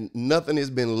 and nothing has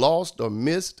been lost or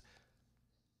missed.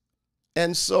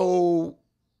 And so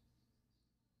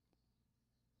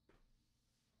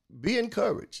be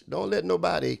encouraged. Don't let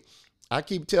nobody, I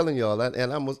keep telling y'all,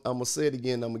 and I'm gonna say it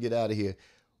again, I'm gonna get out of here.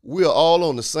 We're all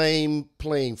on the same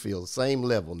playing field, same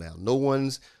level now. No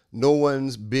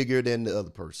one's bigger than the other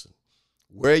person.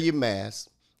 Wear your mask.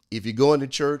 If you're going to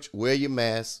church, wear your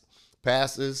mask.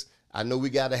 Pastors, I know we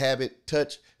got to have it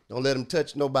touch. Don't let them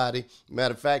touch nobody.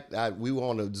 Matter of fact, we were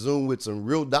on a Zoom with some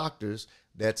real doctors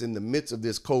that's in the midst of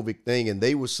this COVID thing, and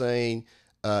they were saying,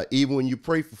 even when you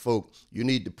pray for folk, you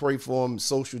need to pray for them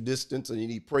social distance, and you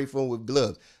need to pray for them with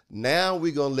gloves. Now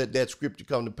we're going to let that scripture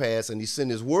come to pass, and he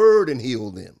sent his word and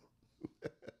healed them.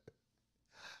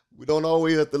 We don't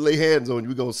always have to lay hands on you.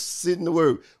 We're going to sit in the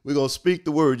word. We're going to speak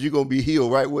the word. You're going to be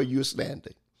healed right where you're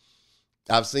standing.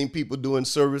 I've seen people doing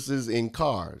services in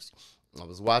cars. I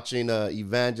was watching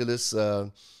evangelist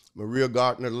Maria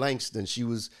Gardner Langston. She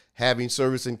was having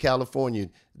service in California.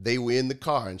 They were in the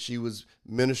car, and she was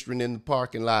ministering in the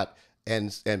parking lot,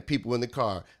 and people in the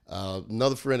car.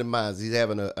 Another friend of mine, he's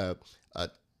having a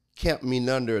camp meeting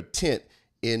under a tent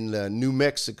in New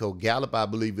Mexico, Gallup, I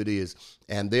believe it is,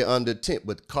 and they're under a tent,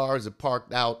 but cars are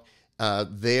parked out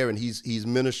there, and he's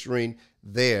ministering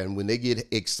there. And when they get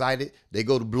excited, they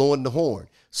go to blowing the horn.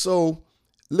 So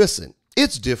listen,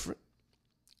 it's different.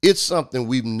 It's something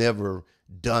we've never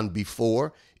done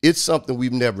before. It's something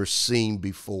we've never seen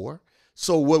before.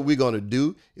 So what we're going to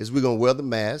do is we're going to wear the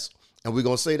mask, and we're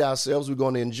going to say to ourselves, we're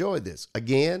going to enjoy this.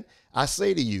 Again, I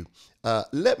say to you,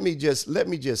 let me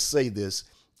just say this,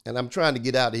 and I'm trying to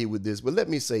get out of here with this, but let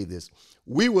me say this.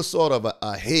 We were sort of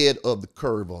ahead of the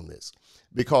curve on this,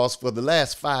 because for the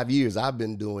last 5 years, I've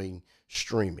been doing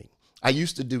streaming. I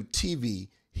used to do TV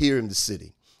here in the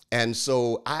city. And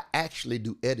so I actually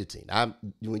do editing.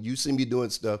 When you see me doing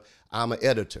stuff, I'm an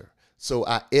editor. So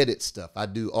I edit stuff. I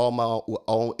do all my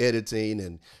own editing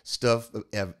and stuff.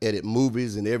 I edit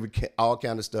movies and all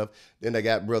kind of stuff. Then I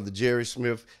got Brother Jerry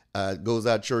Smith, goes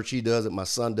out to church. He does it. My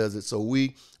son does it. So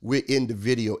we're into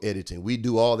video editing. We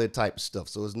do all that type of stuff.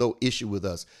 So there's no issue with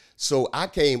us. So I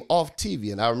came off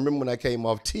TV, and I remember when I came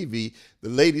off TV, the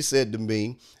lady said to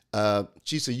me,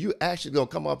 she said, you actually gonna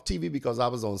come off TV? Because I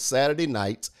was on Saturday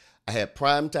nights. I had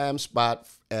primetime spot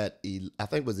at, I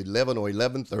think it was 11 or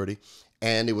 11:30,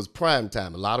 and it was prime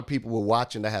time. A lot of people were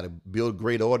watching. I had to build a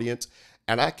great audience,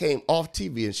 and I came off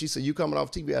TV, and she said, you coming off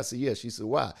TV? I said, yes. She said,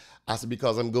 why? I said,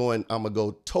 because I'm gonna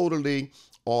go totally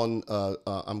on,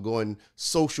 I'm going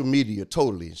social media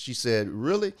totally. And she said,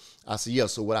 really? I said, yeah.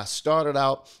 So what I started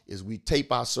out is we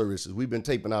tape our services. We've been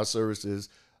taping our services.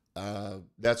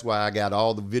 That's why I got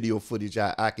all the video footage.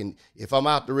 I can, if I'm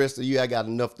out the rest of the year, I got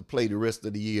enough to play the rest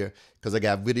of the year because I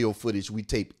got video footage. We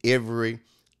tape every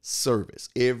service,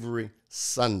 every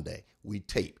Sunday. We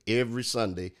tape every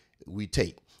Sunday. We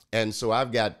tape, and so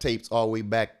I've got tapes all the way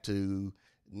back to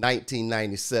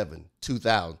 1997,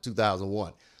 2000,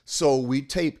 2001. So we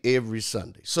tape every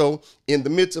Sunday. So in the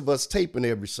midst of us taping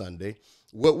every Sunday,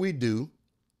 what we do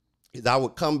is I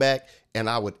would come back and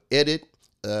I would edit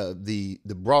the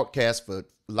broadcast for,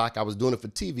 like I was doing it for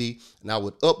TV, and I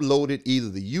would upload it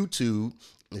either to YouTube.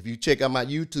 If you check out my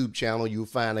YouTube channel, you'll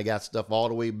find I got stuff all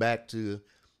the way back to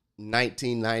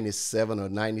 1997 or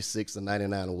 96 or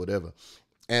 99 or whatever.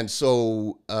 And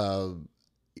so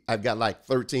I've got like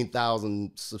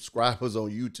 13,000 subscribers on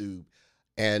YouTube,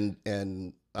 and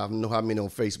I don't know how many on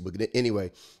Facebook.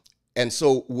 Anyway, and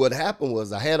so what happened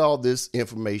was I had all this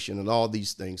information and all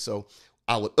these things, so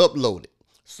I would upload it.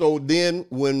 So then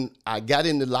when I got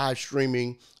into live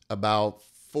streaming about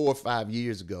 4 or 5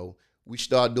 years ago, we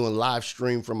started doing live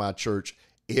stream from our church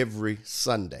every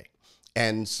Sunday.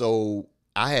 And so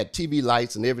I had TV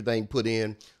lights and everything put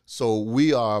in. So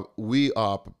we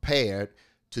are prepared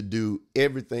to do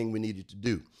everything we needed to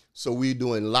do. So we're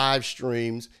doing live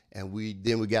streams, and we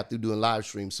got through doing live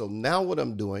streams. So now what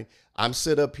I'm doing, I'm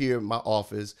set up here in my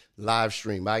office, live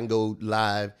stream. I can go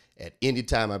live at any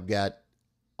time. I've got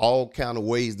all kind of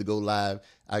ways to go live.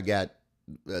 I got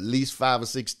at least 5 or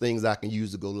 6 things I can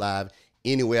use to go live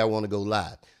any way I want to go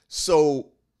live. So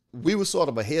we were sort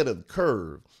of ahead of the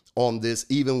curve on this,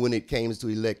 even when it came to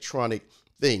electronic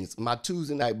things. My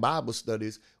Tuesday night Bible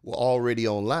studies were already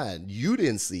online. You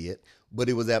didn't see it, but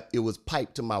it was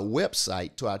piped to my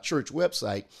website, to our church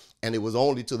website, and it was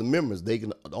only to the members.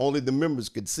 Only the members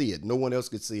could see it. No one else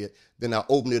could see it. Then I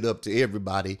opened it up to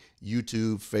everybody: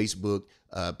 YouTube, Facebook,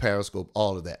 Periscope,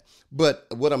 all of that. But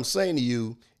what I'm saying to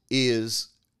you is,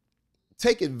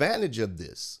 take advantage of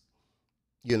this.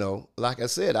 You know, like I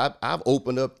said, I've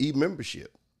opened up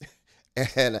e-membership,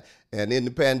 and in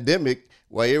the pandemic,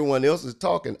 while everyone else is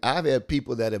talking, I've had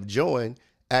people that have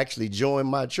actually joined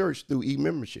my church through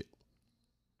e-membership.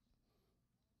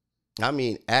 I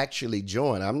mean, actually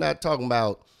join. I'm not talking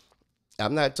about,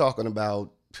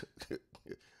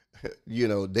 you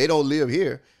know, they don't live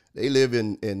here. They live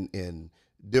in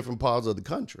different parts of the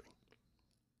country,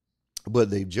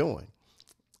 but they've joined.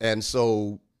 And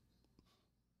so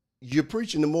you're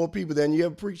preaching to more people than you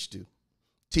ever preached to,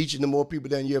 teaching to more people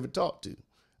than you ever talked to.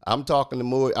 I'm talking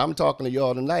to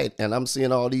y'all tonight, and I'm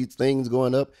seeing all these things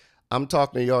going up. I'm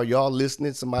talking to y'all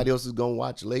listening. Somebody else is going to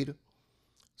watch later.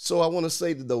 So I want to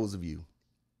say to those of you,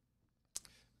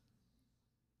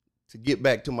 to get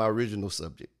back to my original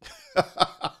subject,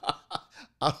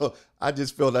 I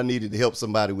just felt I needed to help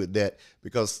somebody with that,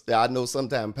 because I know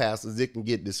sometimes, pastors, it can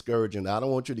get discouraging. I don't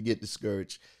want you to get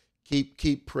discouraged.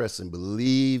 Keep pressing.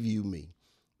 Believe you me,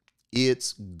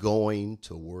 it's going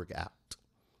to work out.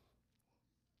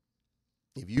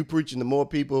 If you preaching to more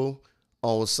people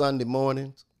on Sunday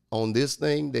mornings on this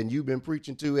thing than you've been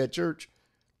preaching to at church,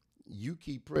 you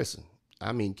keep pressing.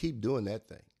 I mean, keep doing that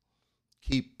thing.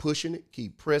 Keep pushing it.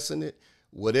 Keep pressing it.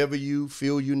 Whatever you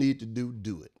feel you need to do,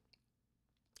 do it.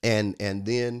 And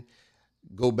then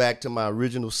go back to my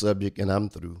original subject, and I'm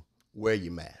through. Wear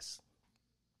your mask.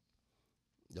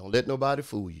 Don't let nobody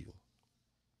fool you.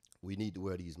 We need to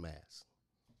wear these masks.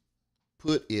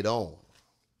 Put it on.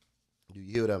 Do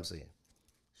you hear what I'm saying?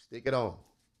 Stick it on.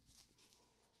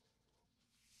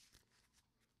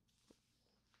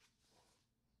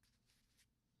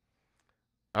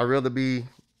 I'd rather be,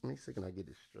 let me see, can I get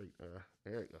this straight?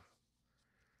 There you go.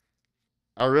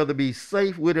 I'd rather be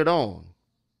safe with it on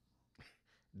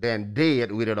than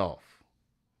dead with it off.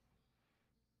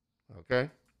 Okay?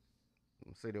 Let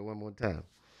me say that one more time.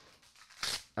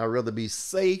 I'd rather be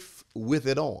safe with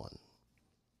it on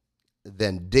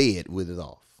than dead with it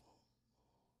off.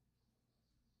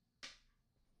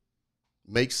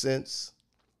 Makes sense?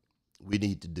 We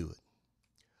need to do it.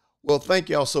 Well, thank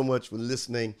y'all so much for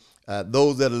listening.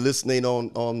 Those that are listening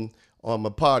on my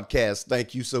podcast,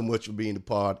 thank you so much for being a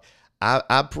part.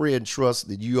 I pray and trust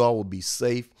that you all will be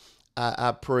safe.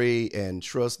 I pray and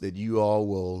trust that you all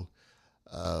will,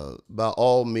 by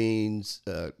all means,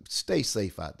 stay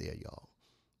safe out there, y'all.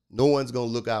 No one's going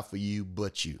to look out for you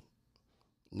but you.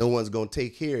 No one's going to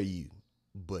take care of you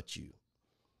but you.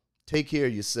 Take care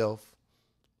of yourself.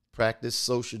 Practice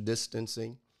social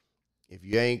distancing. If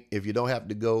you don't have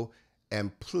to go,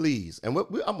 and please, and I'm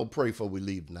going to pray before we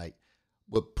leave tonight,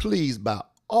 but please, by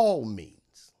all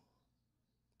means,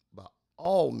 I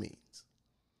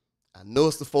know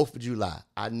it's the 4th of July.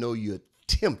 I know you're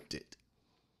tempted.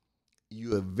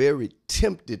 You are very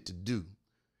tempted to do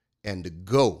and to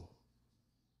go.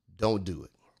 Don't do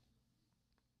it.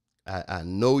 I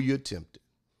know you're tempted.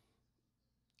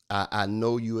 I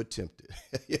know you are tempted.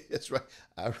 That's right.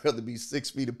 I'd rather be 6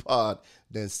 feet apart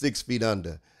than 6 feet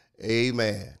under.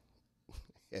 Amen.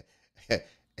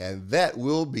 And that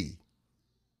will be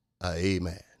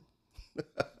amen.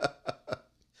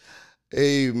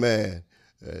 Amen.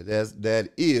 That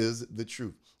is the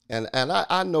truth. And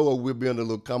I know we're being a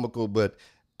little comical, but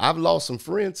I've lost some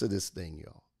friends to this thing,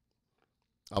 y'all.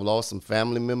 I've lost some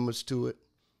family members to it.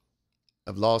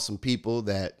 I've lost some people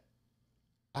that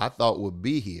I thought would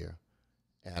be here,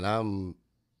 and I'm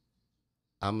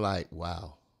like,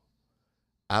 wow.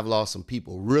 I've lost some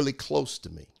people really close to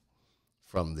me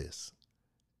from this.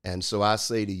 And so I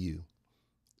say to you,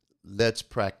 let's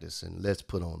practice and let's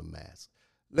put on a mask.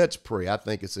 Let's pray. I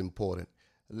think it's important.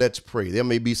 Let's pray. There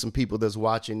may be some people that's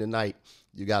watching tonight.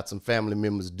 You got some family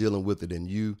members dealing with it,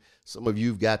 and some of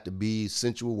you've got to be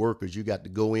essential workers. You got to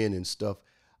go in and stuff.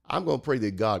 I'm going to pray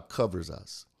that God covers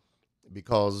us,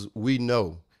 because we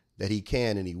know that he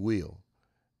can and he will.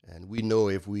 And we know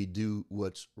if we do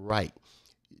what's right.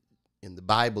 In the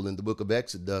Bible, in the book of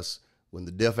Exodus, when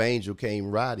the death angel came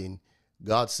riding,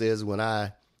 God says, when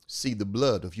I see the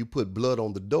blood, if you put blood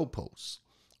on the doorpost,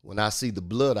 when I see the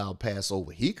blood, I'll pass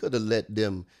over. He could have let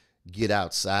them get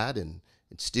outside and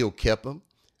still kept them,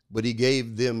 but he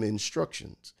gave them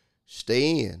instructions.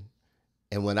 Stay in,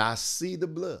 and when I see the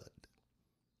blood,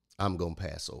 I'm going to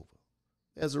pass over.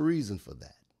 There's a reason for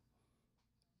that.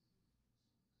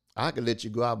 I can let you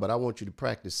go out, but I want you to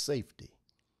practice safety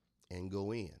and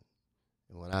go in.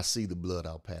 And when I see the blood,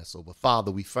 I'll pass over.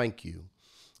 Father, we thank you,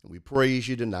 and we praise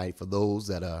you tonight for those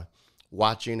that are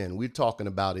watching, and we're talking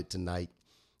about it tonight,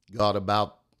 God,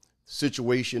 about the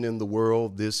situation in the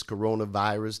world, this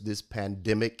coronavirus, this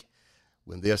pandemic,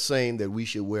 when they're saying that we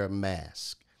should wear a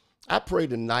mask. I pray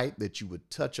tonight that you would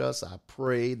touch us. I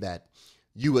pray that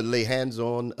you would lay hands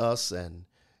on us and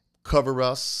cover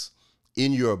us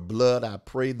in your blood. I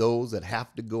pray those that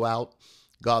have to go out,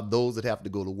 God, those that have to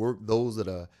go to work, those that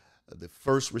are the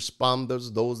first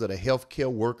responders, those that are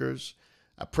healthcare workers,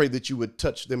 I pray that you would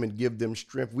touch them and give them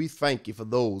strength. We thank you for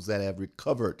those that have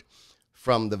recovered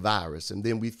from the virus. And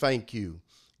then we thank you,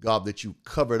 God, that you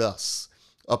covered us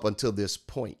up until this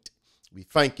point. We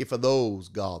thank you for those,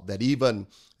 God, that even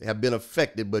have been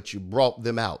affected, but you brought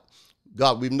them out.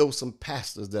 God, we know some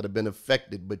pastors that have been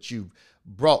affected, but you've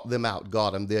brought them out,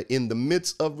 God, and they're in the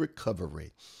midst of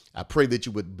recovery. I pray that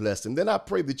you would bless them. Then I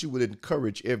pray that you would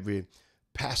encourage every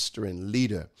pastor and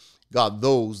leader, God,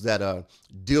 those that are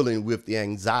dealing with the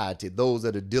anxiety, those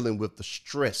that are dealing with the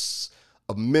stress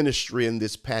of ministry in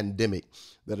this pandemic,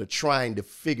 that are trying to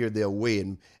figure their way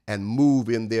and move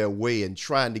in their way and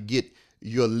trying to get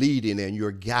your leading and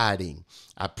your guiding.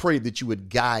 I pray that you would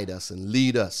guide us and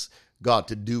lead us, God,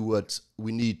 to do what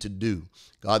we need to do.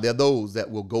 God, there are those that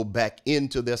will go back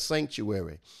into their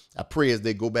sanctuary. I pray as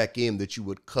they go back in that you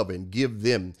would cover and give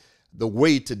them the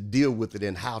way to deal with it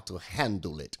and how to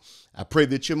handle it. I pray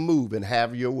that you move and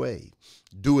have your way.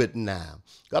 Do it now.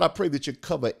 God, I pray that you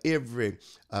cover every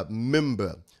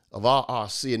member of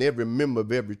RRC and every member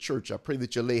of every church. I pray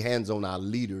that you lay hands on our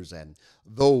leaders and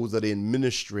those that are in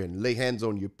ministry, and lay hands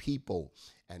on your people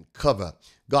and cover.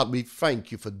 God, we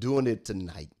thank you for doing it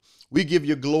tonight. We give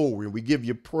you glory and we give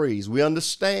you praise. We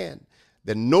understand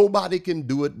that nobody can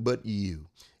do it but you.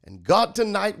 And God,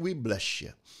 tonight we bless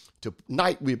you.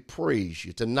 Tonight we praise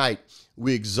you. Tonight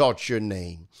we exalt your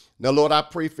name. Now, Lord, I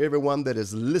pray for everyone that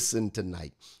has listened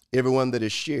tonight, everyone that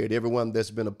has shared, everyone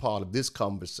that's been a part of this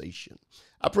conversation.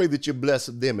 I pray that you bless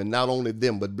them, and not only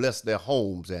them, but bless their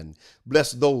homes and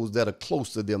bless those that are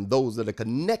close to them, those that are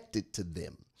connected to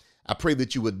them. I pray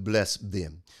that you would bless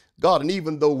them. God, and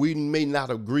even though we may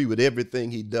not agree with everything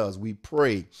he does, we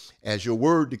pray, as your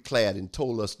word declared and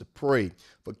told us to pray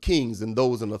for kings and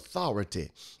those in authority,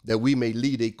 that we may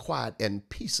lead a quiet and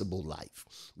peaceable life.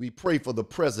 We pray for the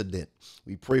president.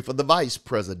 We pray for the vice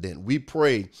president. We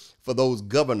pray for those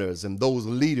governors and those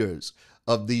leaders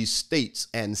of these states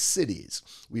and cities.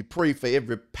 We pray for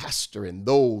every pastor and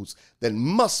those that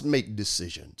must make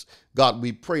decisions. God,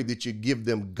 we pray that you give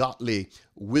them godly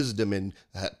wisdom and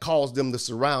cause them to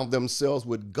surround themselves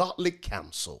with godly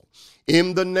counsel.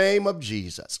 In the name of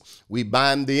Jesus, we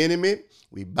bind the enemy.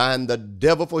 We bind the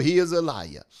devil, for he is a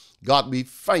liar. God, we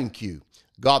thank you,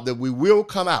 God, that we will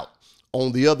come out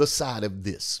on the other side of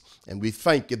this. And we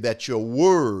thank you that your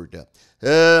word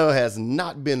has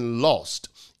not been lost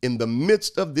in the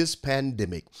midst of this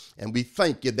pandemic. And we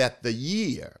thank you that the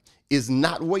year is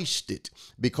not wasted,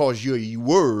 because your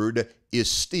word is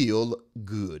still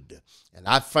good. And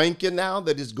I thank you now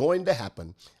that it's going to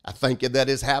happen. I thank you that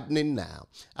it's happening now.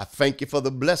 I thank you for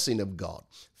the blessing of God.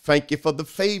 Thank you for the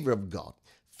favor of God.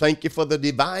 Thank you for the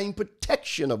divine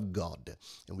protection of God.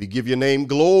 And we give your name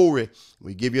glory.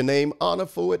 We give your name honor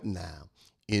for it now.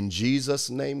 In Jesus'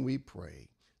 name we pray.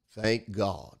 Thank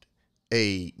God.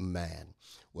 Amen.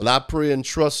 Well, I pray and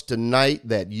trust tonight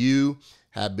that you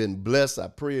have been blessed. I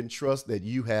pray and trust that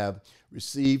you have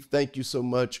received. Thank you so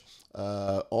much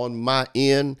on my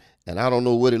end. And I don't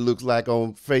know what it looks like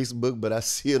on Facebook, but I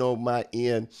see it on my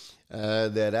end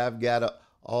that I've got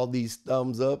all these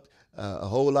thumbs up. A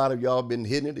whole lot of y'all been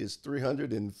hitting it. It's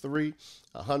 303,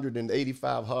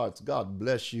 185 hearts. God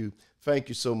bless you. Thank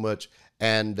you so much.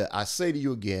 And I say to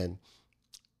you again,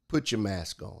 put your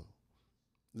mask on.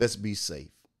 Let's be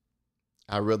safe.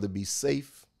 I'd rather be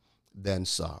safe than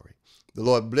sorry. The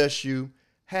Lord bless you.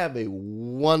 Have a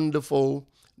wonderful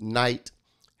night.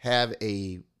 Have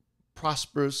a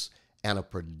prosperous and a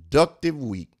productive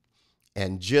week.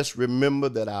 And just remember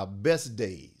that our best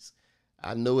days,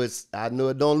 I know it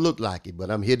don't look like it,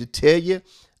 but I'm here to tell you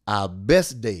our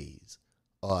best days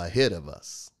are ahead of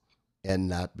us and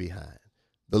not behind.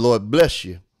 The Lord bless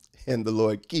you and the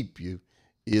Lord keep you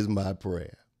is my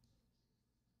prayer.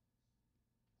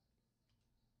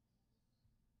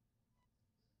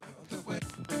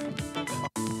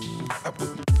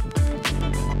 I